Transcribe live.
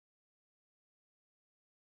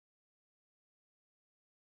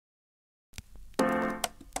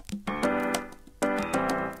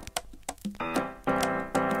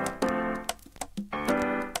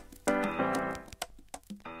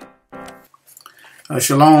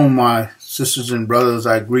Shalom, my sisters and brothers.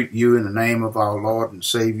 I greet you in the name of our Lord and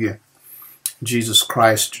Savior, Jesus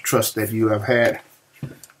Christ. Trust that you have had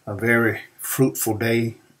a very fruitful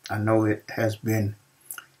day. I know it has been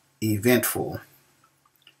eventful.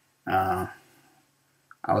 I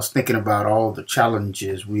was thinking about all the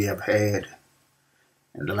challenges we have had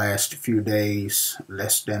in the last few days.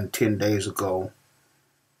 Less than 10 days ago,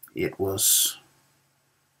 it was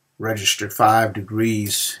registered 5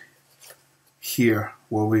 degrees here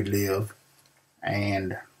where we live,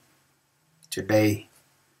 and today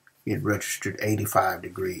it registered 85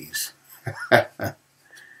 degrees. They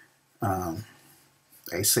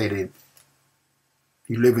say that if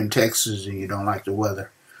you live in Texas and you don't like the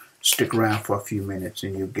weather, stick around for a few minutes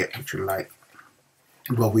and you'll get what you like.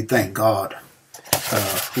 But we thank God,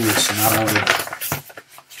 who is not only,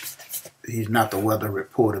 he's not the weather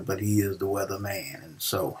reporter, but he is the weather man, and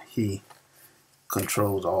so he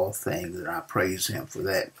controls all things, and I praise him for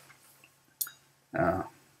that. I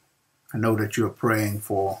know that you're praying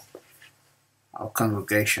for our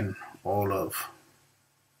congregation, all of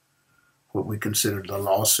what we consider the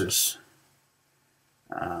losses,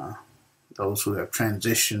 those who have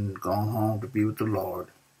transitioned, gone home to be with the Lord,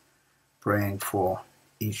 praying for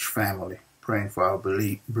each family, praying for our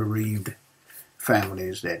bereaved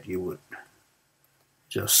families, that you would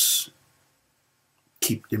just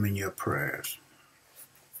keep them in your prayers.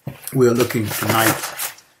 We are looking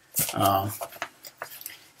tonight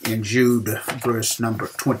in Jude, verse number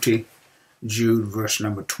 20. Jude, verse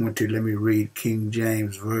number 20. Let me read King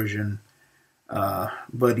James Version.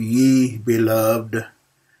 But ye, beloved,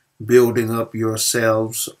 building up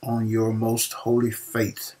yourselves on your most holy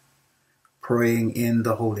faith, praying in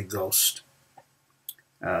the Holy Ghost.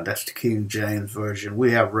 That's the King James Version.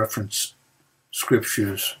 We have reference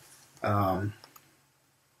scriptures.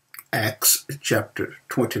 Acts chapter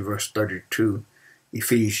 20 verse 32,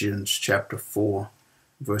 Ephesians chapter 4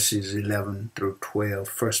 verses 11 through 12,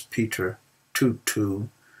 1 Peter 2:2,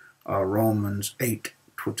 Romans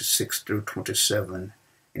 8:26 through 27,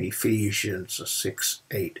 and Ephesians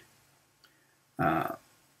 6:8.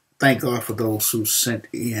 Thank God for those who sent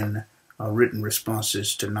in written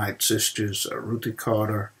responses tonight. Sisters Ruthie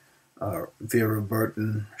Carter, Vera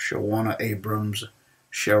Burton, Shawana Abrams,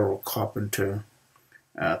 Cheryl Carpenter.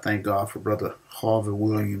 Thank God for Brother Harvey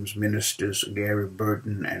Williams, ministers Gary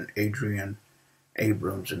Burton and Adrian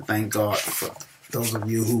Abrams. And thank God for those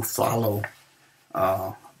of you who follow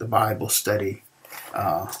the Bible study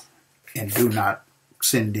and do not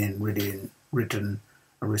send in written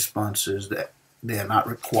responses. That they are not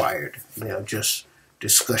required. They are just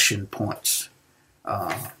discussion points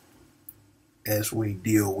as we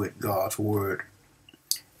deal with God's Word.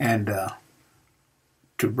 And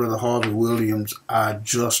to Brother Harvey Williams, I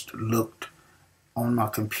just looked on my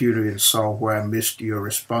computer and saw where I missed your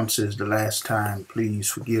responses the last time.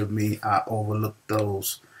 Please forgive me. I overlooked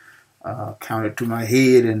those. Counted to my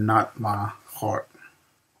head and not my heart.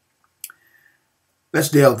 Let's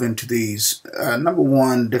delve into these. Number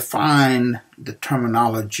one, define the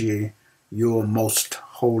terminology, your most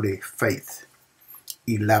holy faith.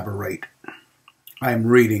 Elaborate. I am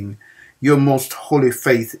reading. Your most holy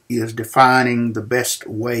faith is defining the best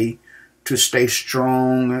way to stay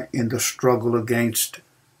strong in the struggle against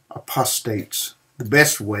apostates. The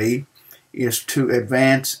best way is to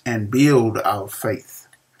advance and build our faith.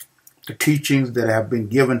 The teachings that have been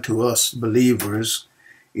given to us believers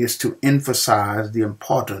is to emphasize the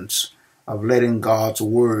importance of letting God's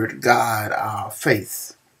Word guide our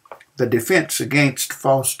faith. The defense against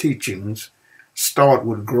false teachings start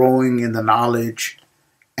with growing in the knowledge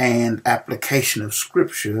and application of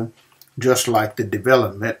Scripture, just like the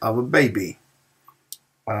development of a baby.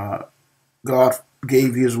 God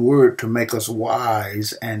gave His Word to make us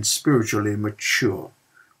wise and spiritually mature.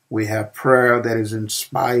 We have prayer that is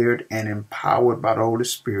inspired and empowered by the Holy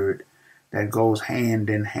Spirit that goes hand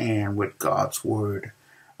in hand with God's Word.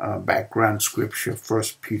 Background Scripture,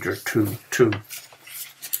 1 Peter 2:2.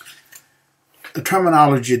 The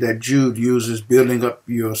terminology that Jude uses, building up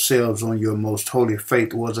yourselves on your most holy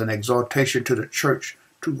faith, was an exhortation to the church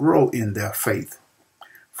to grow in their faith.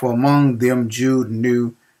 For among them, Jude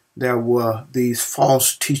knew there were these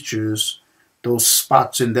false teachers, those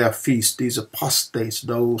spots in their feast, these apostates,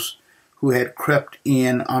 those who had crept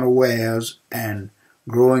in unawares, and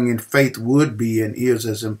growing in faith would be and is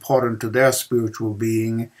as important to their spiritual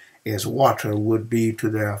being as water would be to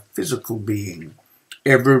their physical being.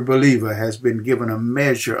 Every believer has been given a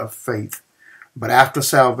measure of faith, but after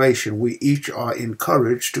salvation, we each are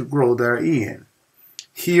encouraged to grow therein.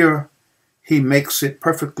 Here, he makes it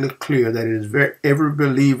perfectly clear that it is every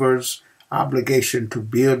believer's obligation to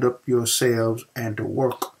build up yourselves and to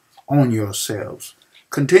work on yourselves.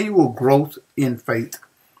 Continual growth in faith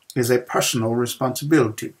is a personal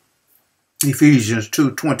responsibility. Ephesians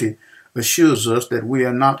 2:20 assures us that we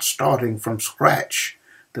are not starting from scratch,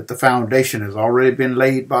 that the foundation has already been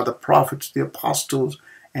laid by the prophets, the apostles,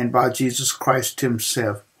 and by Jesus Christ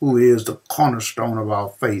himself, who is the cornerstone of our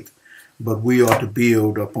faith, but we are to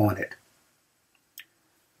build upon it.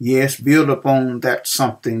 Yes, build upon that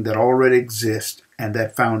something that already exists and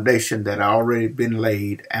that foundation that already been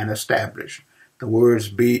laid and established. The words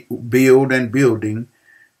build and building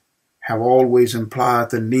have always implied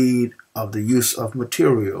the need of the use of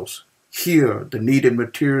materials. Here, the needed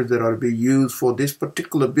materials that are to be used for this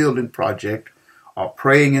particular building project are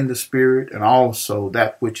praying in the Spirit, and also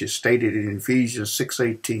that which is stated in Ephesians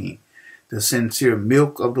 6:18, the sincere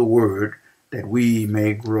milk of the Word, that we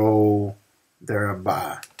may grow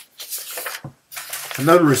thereby.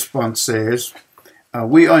 Another response says,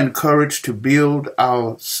 we are encouraged to build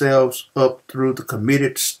ourselves up through the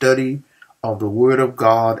committed study of the Word of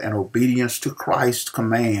God and obedience to Christ's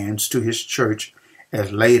commands to his church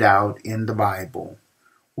as laid out in the Bible.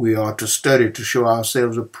 We are to study to show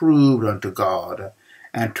ourselves approved unto God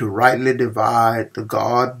and to rightly divide the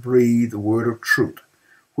God-breathed word of truth,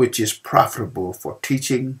 which is profitable for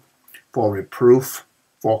teaching, for reproof,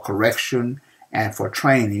 for correction, and for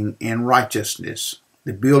training in righteousness.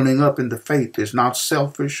 The building up in the faith is not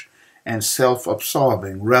selfish and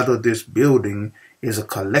self-absorbing. Rather, this building is a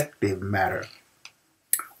collective matter.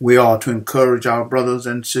 We are to encourage our brothers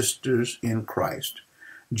and sisters in Christ.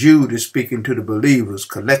 Jude is speaking to the believers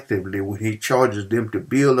collectively when he charges them to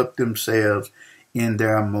build up themselves in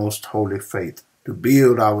their most holy faith. To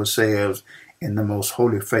build ourselves in the most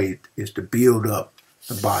holy faith is to build up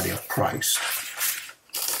the body of Christ.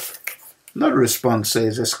 Another response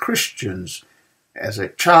says, as Christians, as a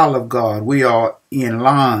child of God, we are in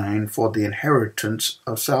line for the inheritance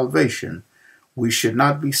of salvation. We should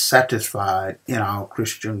not be satisfied in our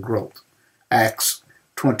Christian growth. Acts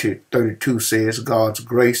 20:32 says, God's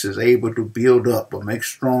grace is able to build up or make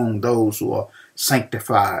strong those who are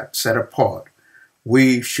sanctified, set apart.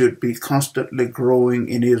 We should be constantly growing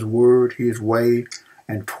in his word, his way,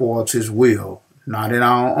 and towards his will, not in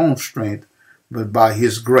our own strength, but by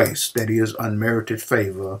his grace, that is unmerited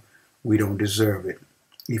favor. We don't deserve it.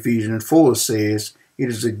 Ephesians 4 says, it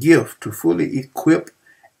is a gift to fully equip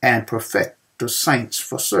and perfect the saints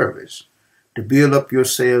for service. To build up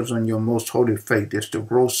yourselves on your most holy faith is to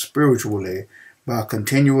grow spiritually by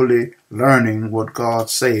continually learning what God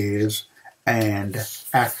says and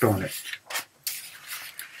act on it.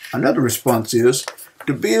 Another response is,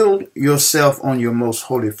 to build yourself on your most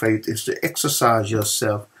holy faith is to exercise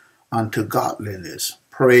yourself unto godliness,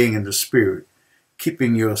 praying in the Spirit,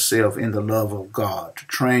 keeping yourself in the love of God, to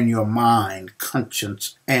train your mind,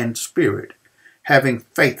 conscience, and spirit. Having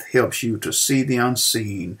faith helps you to see the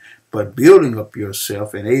unseen, but building up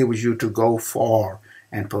yourself enables you to go far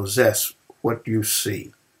and possess what you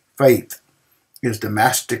see. Faith is the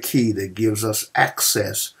master key that gives us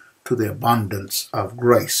access to the abundance of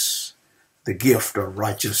grace, the gift of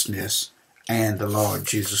righteousness, and the Lord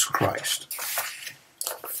Jesus Christ.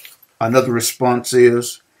 Another response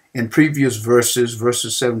is, in previous verses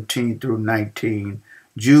 17 through 19,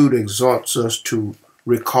 Jude exhorts us to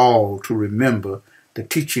recall, to remember the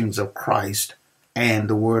teachings of Christ and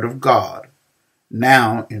the Word of God.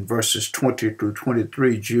 Now, in verses 20 through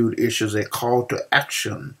 23, Jude issues a call to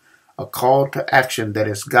action that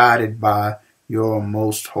is guided by your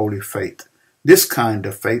most holy faith. This kind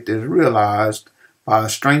of faith is realized by a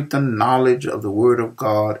strengthened knowledge of the Word of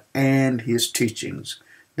God and his teachings.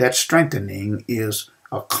 That strengthening is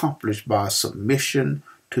accomplished by submission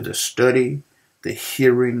to the study, the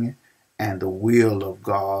hearing, and the will of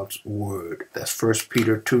God's Word. That's 1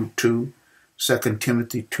 Peter 2:2, 2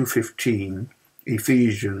 Timothy 2:15,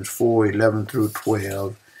 Ephesians 4:11 through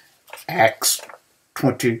 12, Acts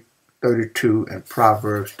 20:32, and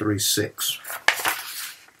Proverbs 3:6.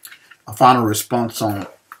 A final response on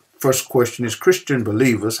first question is, Christian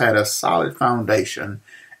believers had a solid foundation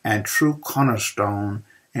and true cornerstone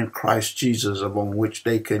in Christ Jesus upon which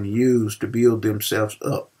they can use to build themselves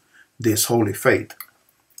up this holy faith.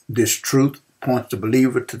 This truth points the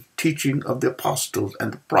believer to the teaching of the apostles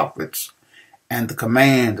and the prophets and the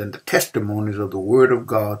commands and the testimonies of the Word of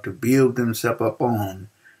God to build themselves up on,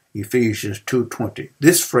 Ephesians 2:20.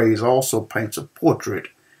 This phrase also paints a portrait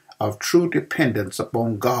of true dependence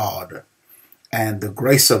upon God and the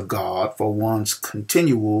grace of God for one's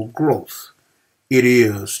continual growth. It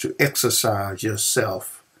is to exercise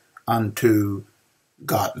yourself unto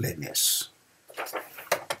godliness.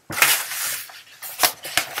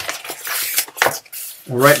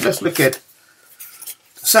 All right, let's look at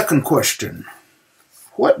the second question.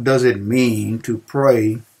 What does it mean to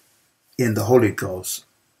pray in the Holy Ghost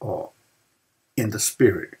or in the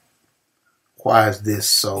Spirit? Why is this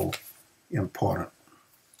so important?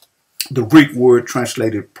 The Greek word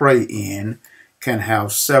translated pray in can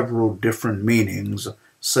have several different meanings,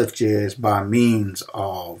 such as by means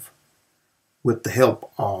of, with the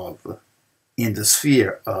help of, in the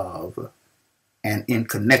sphere of, and in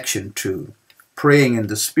connection to. Praying in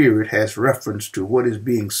the Spirit has reference to what is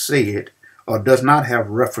being said, or does not have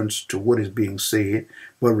reference to what is being said,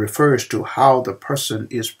 but refers to how the person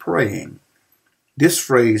is praying. This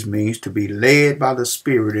phrase means to be led by the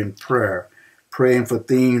Spirit in prayer, praying for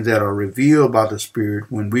things that are revealed by the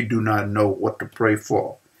Spirit when we do not know what to pray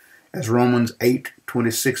for. As Romans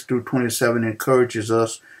 8:26 through 27 encourages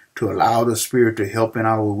us to allow the Spirit to help in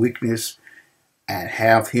our weakness and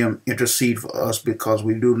have Him intercede for us because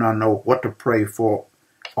we do not know what to pray for,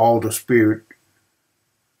 all the Spirit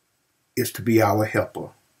is to be our helper,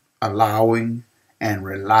 allowing and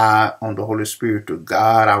rely on the Holy Spirit to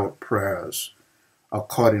guide our prayers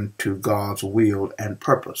according to God's will and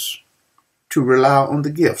purpose, to rely on the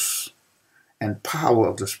gifts and power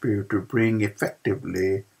of the Spirit to bring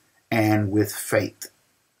effectively and with faith.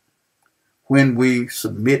 When we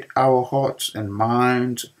submit our hearts and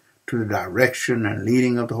minds to the direction and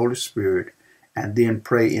leading of the Holy Spirit and then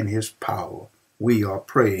pray in His power, we are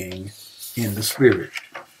praying in the Spirit.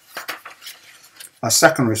 Our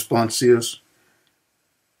second response is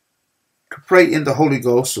to pray in the Holy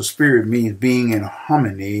Ghost. The Spirit means being in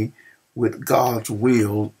harmony with God's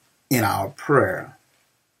will in our prayer.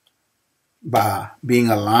 By being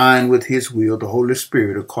aligned with His will, the Holy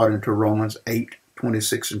Spirit, according to Romans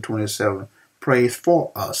 8:26 and 27, prays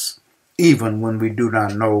for us, even when we do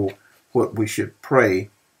not know what we should pray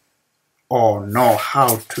or know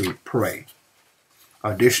how to pray.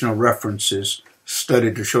 Additional references: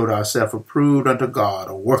 study to show thyself approved unto God,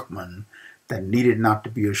 a workman that needed not to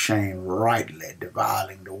be ashamed, rightly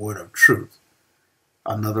dividing the word of truth.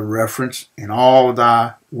 Another reference: in all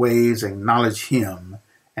thy ways acknowledge Him,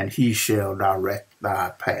 and He shall direct thy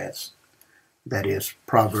paths. That is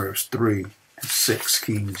Proverbs 3:6,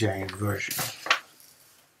 King James Version.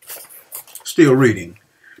 Still reading.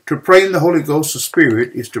 To pray in the Holy Ghost, the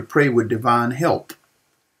Spirit, is to pray with divine help.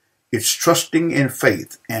 It's trusting in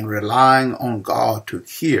faith and relying on God to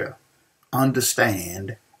hear,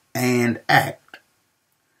 understand, and act.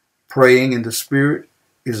 Praying in the Spirit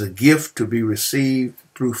is a gift to be received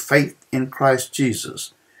through faith in Christ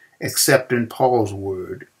Jesus, accepting Paul's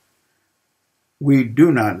word. We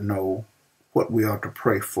do not know what we are to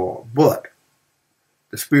pray for, but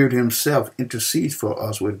the Spirit Himself intercedes for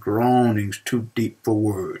us with groanings too deep for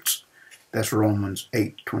words. That's Romans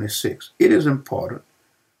 8:26. It is important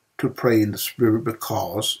to pray in the Spirit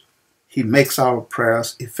because He makes our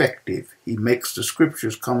prayers effective. He makes the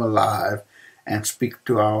Scriptures come alive and speak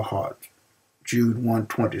to our hearts. Jude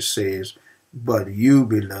 1:20 says, "But you,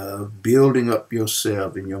 beloved, building up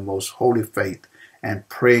yourself in your most holy faith and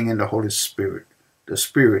praying in the Holy Spirit." The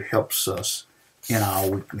Spirit helps us in our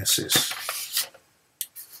weaknesses.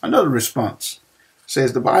 Another response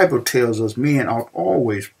says the Bible tells us men ought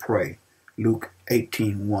always pray. Luke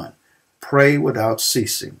 18:1. Pray without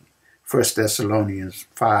ceasing. 1 Thessalonians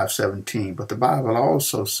 5:17. But the Bible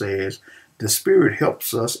also says the Spirit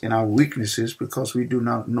helps us in our weaknesses because we do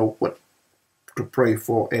not know what to pray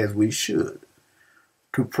for as we should.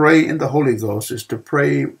 To pray in the Holy Ghost is to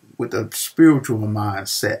pray with a spiritual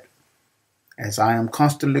mindset. As I am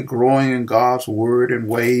constantly growing in God's word and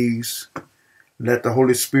ways, let the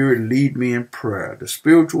Holy Spirit lead me in prayer. The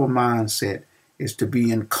spiritual mindset is to be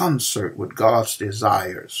in concert with God's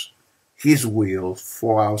desires, His will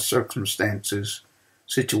for our circumstances,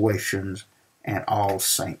 situations, and all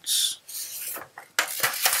saints.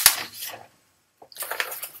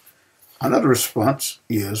 Another response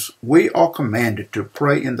is we are commanded to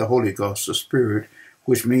pray in the Holy Ghost, the Spirit,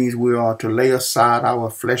 which means we are to lay aside our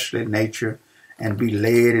fleshly nature and be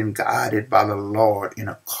led and guided by the Lord in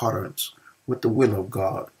accordance with the will of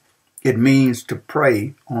God. It means to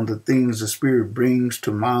pray on the things the Spirit brings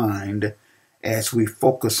to mind as we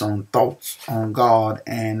focus on thoughts on God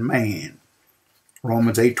and man.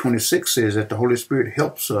 Romans 8:26 says that the Holy Spirit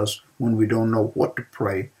helps us when we don't know what to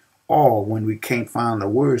pray or when we can't find the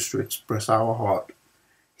words to express our heart.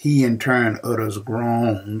 He in turn utters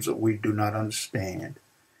groans we do not understand.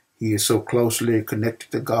 He is so closely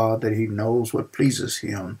connected to God that He knows what pleases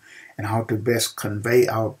Him and how to best convey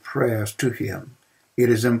our prayers to Him. It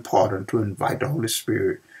is important to invite the Holy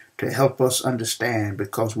Spirit to help us understand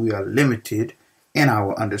because we are limited in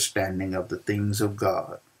our understanding of the things of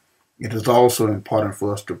God. It is also important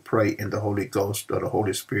for us to pray in the Holy Ghost or the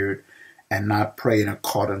Holy Spirit and not pray in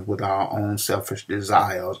accordance with our own selfish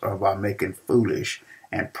desires or by making foolish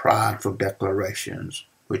and prideful declarations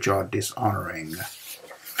which are dishonoring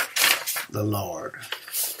the Lord.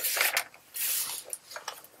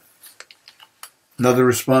 Another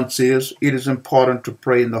response is, it is important to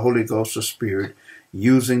pray in the Holy Ghost or Spirit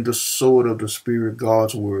using the sword of the Spirit,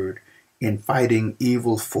 God's Word, in fighting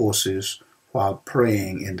evil forces while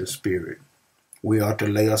praying in the Spirit. We are to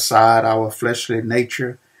lay aside our fleshly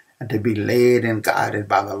nature and to be led and guided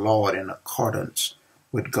by the Lord in accordance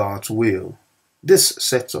with God's will. This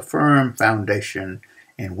sets a firm foundation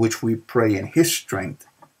in which we pray in His strength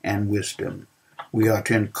and wisdom. We are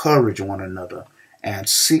to encourage one another and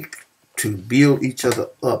seek to build each other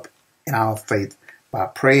up in our faith by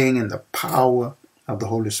praying in the power of the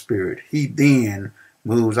Holy Spirit. He then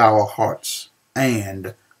moves our hearts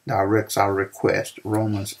and directs our request.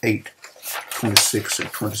 Romans 8:26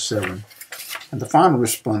 and 27. And the final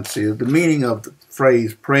response is the meaning of the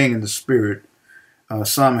phrase praying in the Spirit.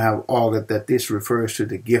 Some have argued that this refers to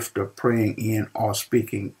the gift of praying in or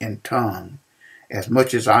speaking in tongues. As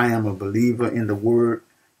much as I am a believer in the Word,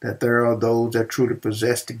 that there are those that truly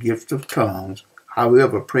possess the gift of tongues,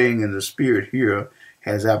 however, praying in the Spirit here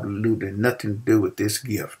has absolutely nothing to do with this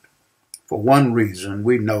gift. For one reason,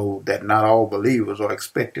 we know that not all believers are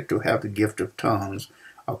expected to have the gift of tongues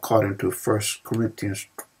according to 1 Corinthians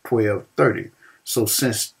 12:30. So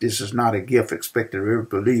since this is not a gift expected of every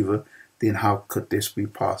believer, then how could this be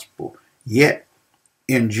possible? Yet,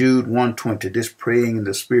 in Jude 1:20, this praying in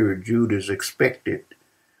the Spirit, Jude is expected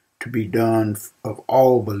to be done of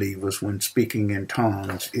all believers when speaking in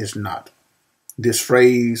tongues is not. This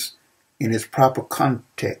phrase, in its proper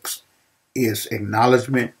context, is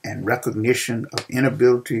acknowledgement and recognition of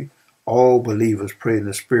inability. All believers pray in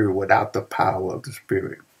the Spirit without the power of the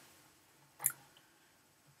Spirit.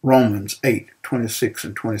 Romans 8:26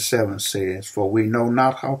 and 27 says, for we know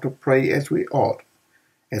not how to pray as we ought,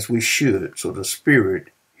 as we should, so the Spirit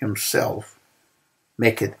Himself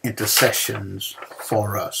maketh intercessions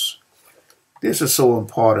for us. This is so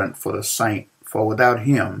important for the saint, for without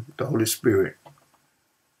Him, the Holy Spirit,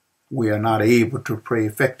 we are not able to pray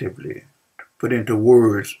effectively, to put into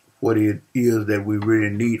words what it is that we really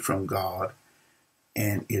need from God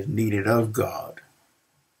and is needed of God.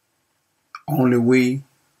 Only we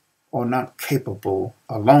are not capable,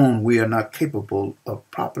 alone we are not capable of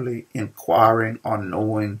properly inquiring or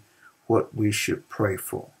knowing what we should pray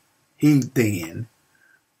for. He then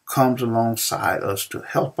comes alongside us to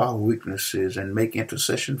help our weaknesses and make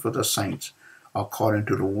intercession for the saints according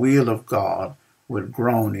to the will of God with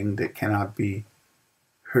groaning that cannot be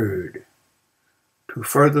heard. To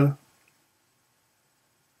further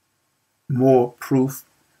more proof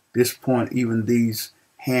this point, even these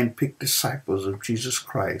hand-picked disciples of Jesus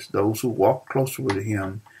Christ, those who walked closely with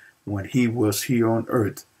Him when He was here on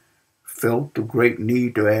earth, felt the great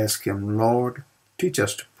need to ask Him, Lord, teach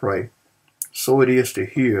us to pray. So it is to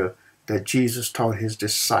hear that Jesus taught His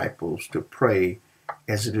disciples to pray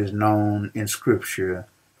as it is known in Scripture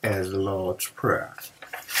as the Lord's Prayer.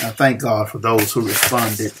 I thank God for those who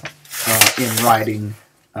responded in writing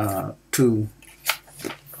to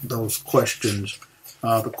those questions.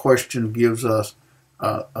 The question gives us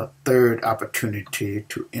a third opportunity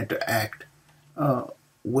to interact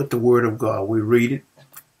with the Word of God. We read it,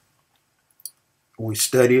 we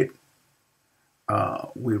study it,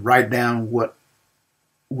 we write down what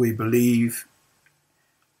we believe,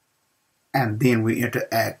 and then we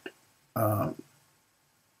interact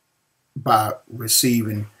by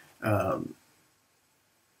receiving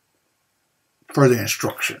further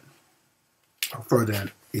instruction or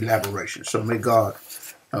further elaboration. So may God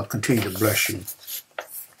continue to bless you.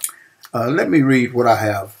 Let me read what I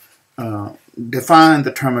have. Define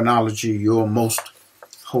the terminology, your most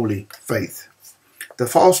holy faith. The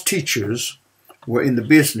false teachers were in the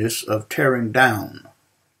business of tearing down,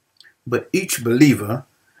 but each believer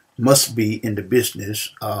must be in the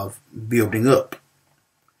business of building up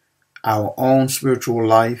our own spiritual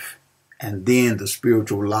life and then the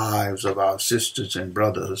spiritual lives of our sisters and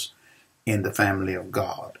brothers in the family of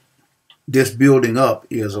God. This building up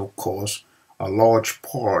is, of course, a large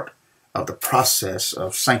part of the process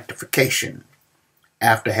of sanctification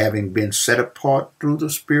after having been set apart through the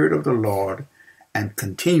Spirit of the Lord and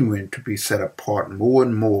continuing to be set apart more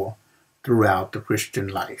and more throughout the Christian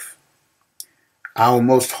life. Our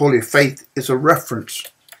most holy faith is a reference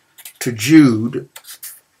to Jude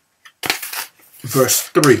verse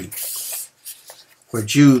 3, where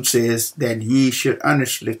Jude says that ye should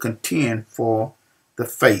earnestly contend for the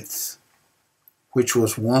faith which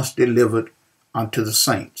was once delivered unto the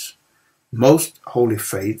saints. Most holy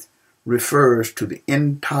faith refers to the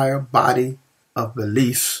entire body of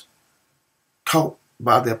beliefs taught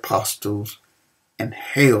by the apostles and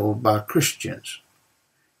held by Christians.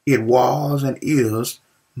 It was and is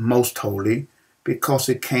most holy because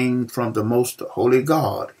it came from the most holy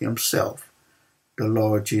God himself, the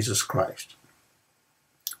Lord Jesus Christ.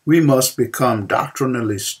 We must become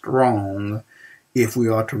doctrinally strong if we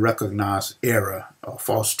are to recognize error or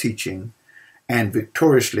false teaching and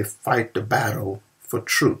victoriously fight the battle for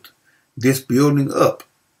truth. This building up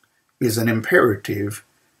is an imperative,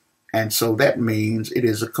 and so that means it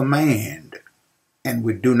is a command, and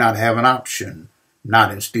we do not have an option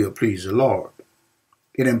not and still please the Lord.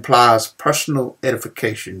 It implies personal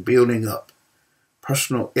edification, building up,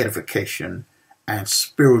 personal edification, and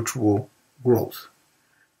spiritual growth,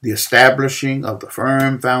 the establishing of the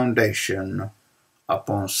firm foundation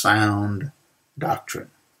upon sound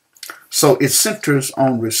doctrine. So it centers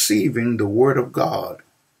on receiving the Word of God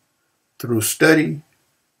through study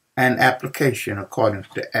and application according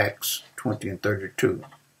to Acts 20 and 32.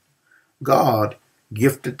 God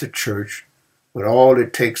gifted the church with all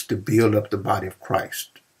it takes to build up the body of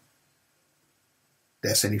Christ.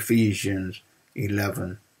 That's in Ephesians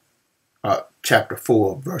 11, chapter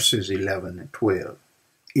 4, verses 11 and 12.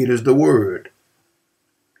 It is the Word,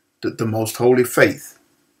 the most holy faith,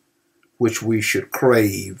 which we should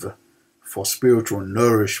crave for spiritual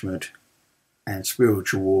nourishment and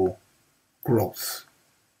spiritual growth.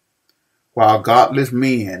 While godless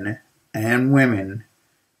men and women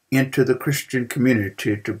enter the Christian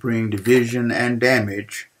community to bring division and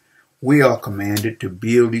damage, we are commanded to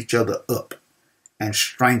build each other up and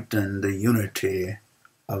strengthen the unity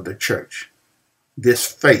of the church. This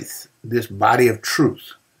faith, this body of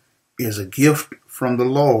truth, is a gift from the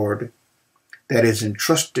Lord that is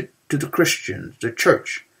entrusted to the Christians, the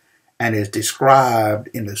church, and is described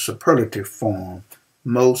in the superlative form,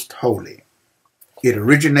 most holy. It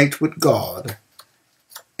originates with God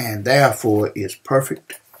and therefore is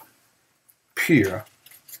perfect, pure,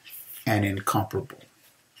 and incomparable.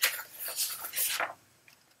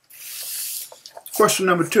 Question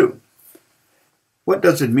number 2. What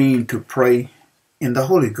does it mean to pray in the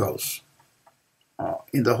Holy Ghost,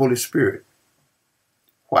 in the Holy Spirit?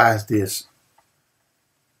 Why is this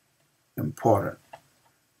important?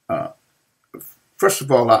 First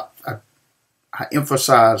of all, I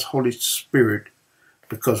emphasize Holy Spirit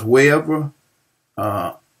because wherever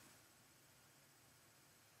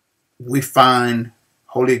we find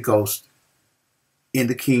Holy Ghost in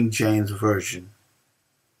the King James Version,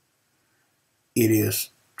 it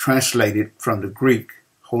is translated from the Greek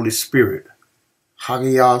Holy Spirit.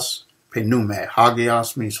 Hagios Pneume.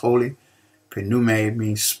 Hagios means holy. Pneume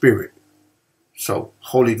means spirit. So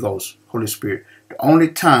Holy Ghost, Holy Spirit. The only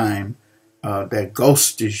time that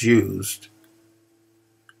ghost is used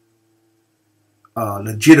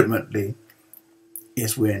legitimately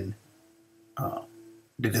is when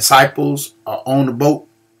the disciples are on the boat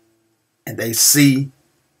and they see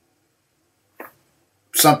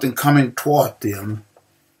something coming toward them,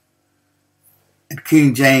 and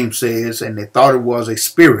King James says, and they thought it was a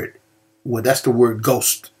spirit. Well, that's the word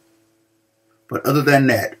ghost. But other than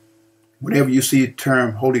that, whenever you see the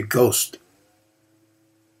term Holy Ghost,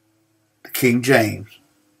 the King James,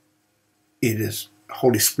 it is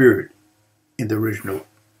Holy Spirit in the original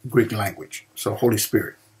Greek language. So Holy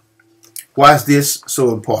Spirit. Why is this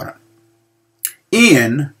so important?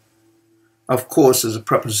 In, of course, is a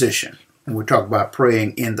preposition. When we talk about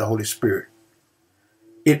praying in the Holy Spirit,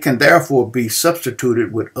 it can therefore be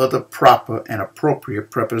substituted with other proper and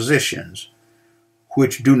appropriate prepositions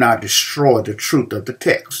which do not destroy the truth of the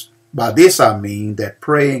text. By this I mean that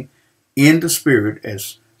praying in the Spirit,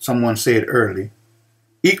 as someone said earlier,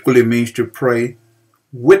 equally means to pray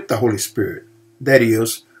with the Holy Spirit, that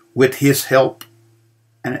is, with His help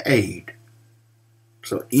and aid.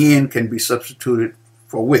 So in can be substituted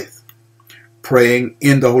for with. Praying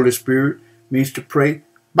in the Holy Spirit means to pray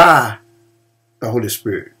by the Holy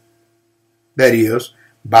Spirit. That is,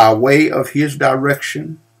 by way of His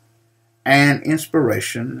direction and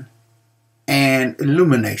inspiration and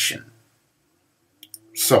illumination.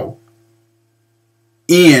 So,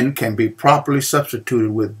 in can be properly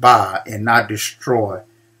substituted with by and not destroy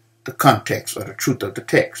the context or the truth of the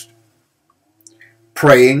text.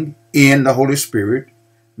 Praying in the Holy Spirit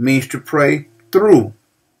means to pray through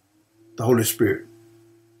the Holy Spirit.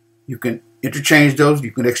 You can interchange those,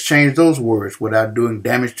 you can exchange those words without doing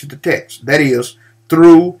damage to the text. That is,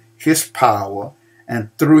 through His power and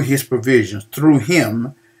through His provisions, through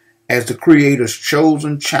Him as the Creator's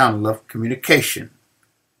chosen channel of communication.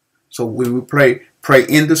 So when we pray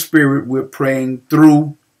in the Spirit, we're praying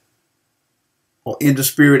through or in the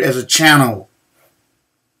Spirit as a channel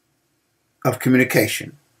of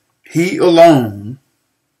communication. He alone,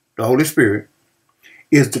 the Holy Spirit,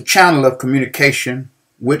 is the channel of communication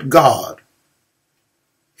with God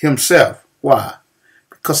himself. Why?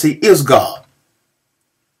 Because he is God.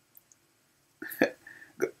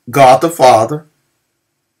 God the Father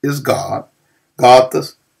is God. God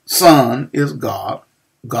the Son is God.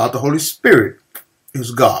 God the Holy Spirit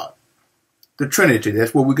is God. The Trinity,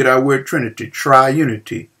 that's where we get our word Trinity,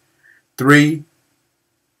 triunity, 3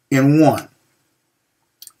 in 1.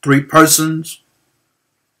 3 persons,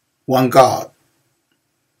 1 God.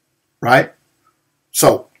 Right?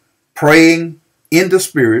 So, praying in the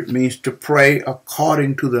Spirit means to pray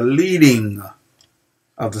according to the leading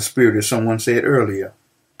of the Spirit, as someone said earlier.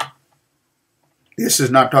 This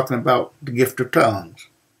is not talking about the gift of tongues.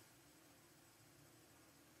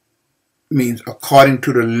 It means according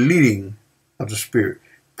to the leading of the Spirit.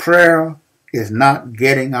 Prayer is not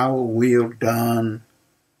getting our will done,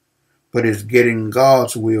 but it's getting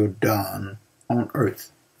God's will done on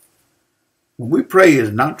earth. When we pray,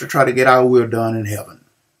 is not to try to get our will done in heaven.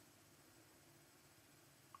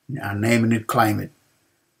 Now, name it, claim it.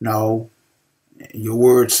 No. Your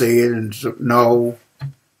word said, and so, no.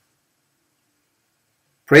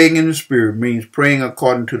 Praying in the Spirit means praying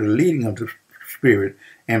according to the leading of the Spirit.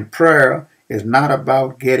 And prayer is not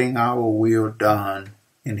about getting our will done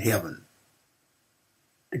in heaven,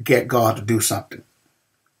 to get God to do something.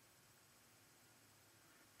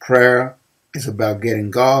 Prayer is about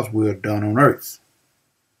getting God's will done on earth.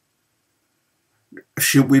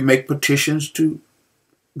 Should we make petitions to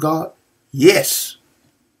God? Yes.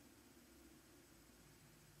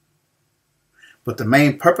 But the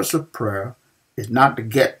main purpose of prayer is not to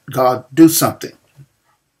get God to do something.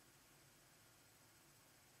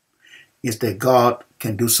 It's that God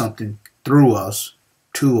can do something through us,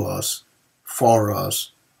 to us, for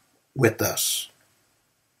us, with us.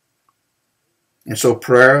 And so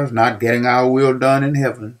prayer is not getting our will done in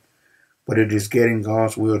heaven, but it is getting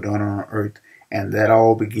God's will done on earth. And that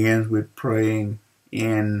all begins with praying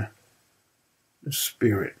in the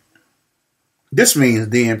Spirit. This means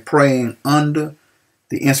then praying under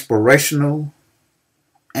the inspirational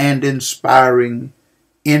and inspiring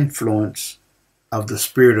influence of the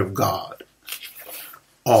Spirit of God,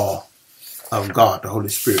 or of God, the Holy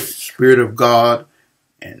Spirit. Spirit of God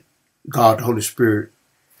and God, the Holy Spirit,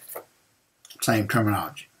 same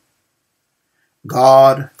terminology.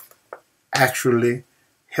 God actually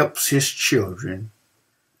helps his children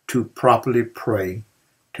to properly pray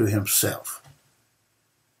to himself.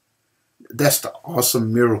 That's the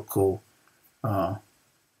awesome miracle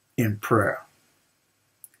in prayer.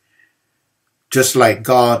 Just like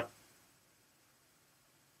God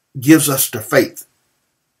gives us the faith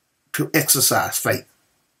to exercise faith.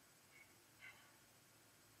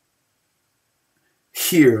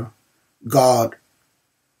 Here, God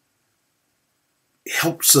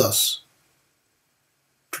helps us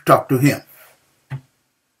to talk to him.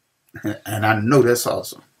 And I know that's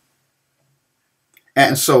awesome.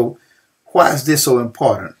 And so, why is this so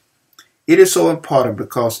important? It is so important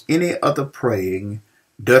because any other praying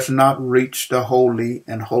does not reach the holy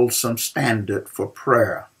and wholesome standard for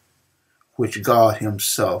prayer which God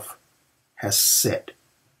himself has set.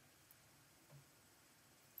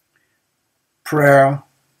 Prayer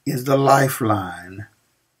is the lifeline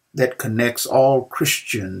that connects all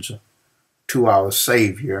Christians to our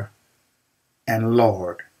Savior and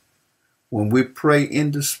Lord. When we pray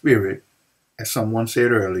in the Spirit, as someone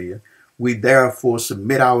said earlier, we therefore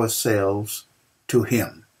submit ourselves to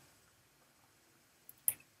him.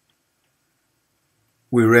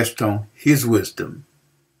 We rest on his wisdom.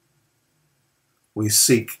 We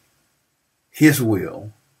seek his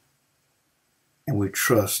will, and we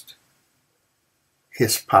trust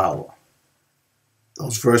his power.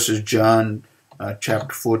 Those verses, John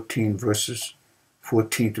chapter 14, verses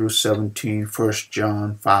 14 through 17, 1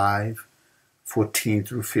 John 5, 14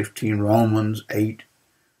 through 15, Romans 8,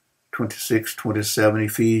 26, 27,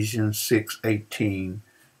 Ephesians 6, 18,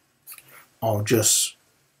 are just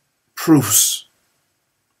proofs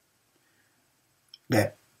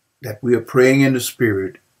that we are praying in the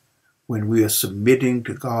Spirit when we are submitting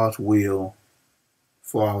to God's will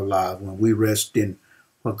for our lives, when we rest in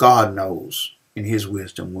what God knows in his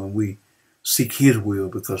wisdom, when we seek his will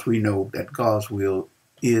because we know that God's will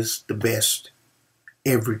is the best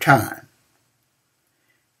every time,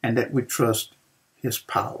 and that we trust his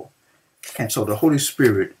power. And so the Holy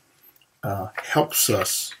Spirit helps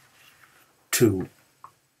us to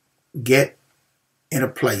get in a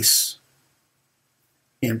place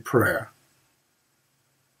in prayer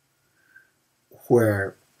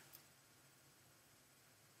where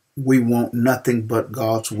we want nothing but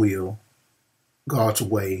God's will, God's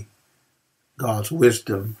way, God's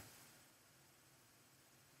wisdom,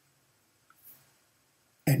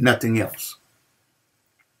 and nothing else.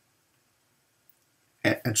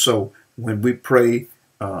 And so when we pray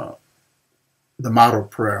the model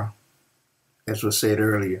prayer, as was said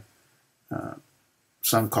earlier,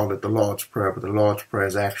 some call it the Lord's Prayer, but the Lord's Prayer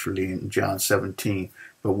is actually in John 17.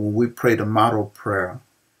 But when we pray the model prayer,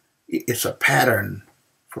 it's a pattern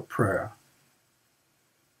for prayer.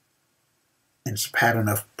 And it's a pattern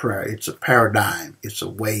of prayer. It's a paradigm. It's a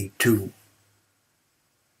way to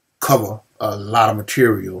cover a lot of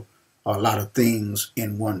material, or a lot of things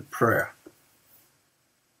in one prayer.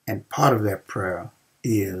 And part of that prayer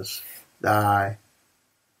is, thy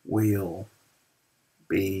will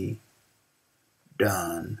be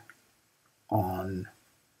done on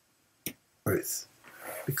earth.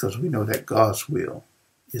 Because we know that God's will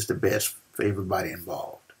is the best for everybody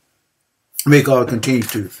involved. May God continue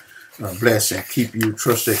to bless and keep you.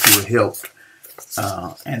 Trust that you are helped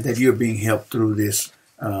and that you're being helped through this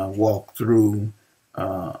walk through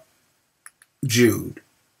Jude.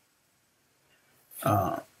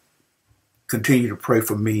 Continue to pray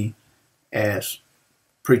for me as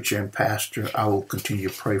preacher and pastor. I will continue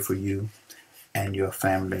to pray for you and your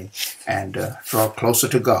family, and draw closer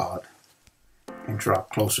to God and draw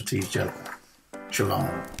closer to each other. Shalom.